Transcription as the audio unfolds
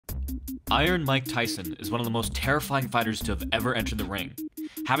Iron Mike Tyson is one of the most terrifying fighters to have ever entered the ring,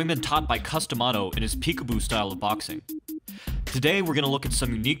 having been taught by Customato in his Peekaboo style of boxing. Today we're going to look at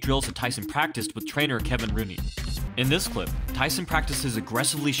some unique drills that Tyson practiced with trainer Kevin Rooney. In this clip, Tyson practices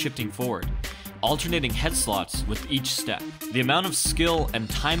aggressively shifting forward, alternating head slots with each step. The amount of skill and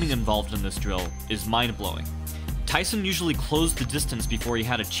timing involved in this drill is mind-blowing. Tyson usually closed the distance before he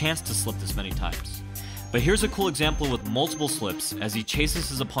had a chance to slip this many times. But here's a cool example with multiple slips as he chases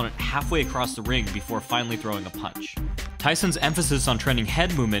his opponent halfway across the ring before finally throwing a punch. Tyson's emphasis on training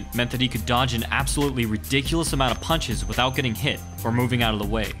head movement meant that he could dodge an absolutely ridiculous amount of punches without getting hit or moving out of the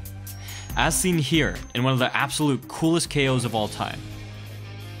way. As seen here in one of the absolute coolest KOs of all time,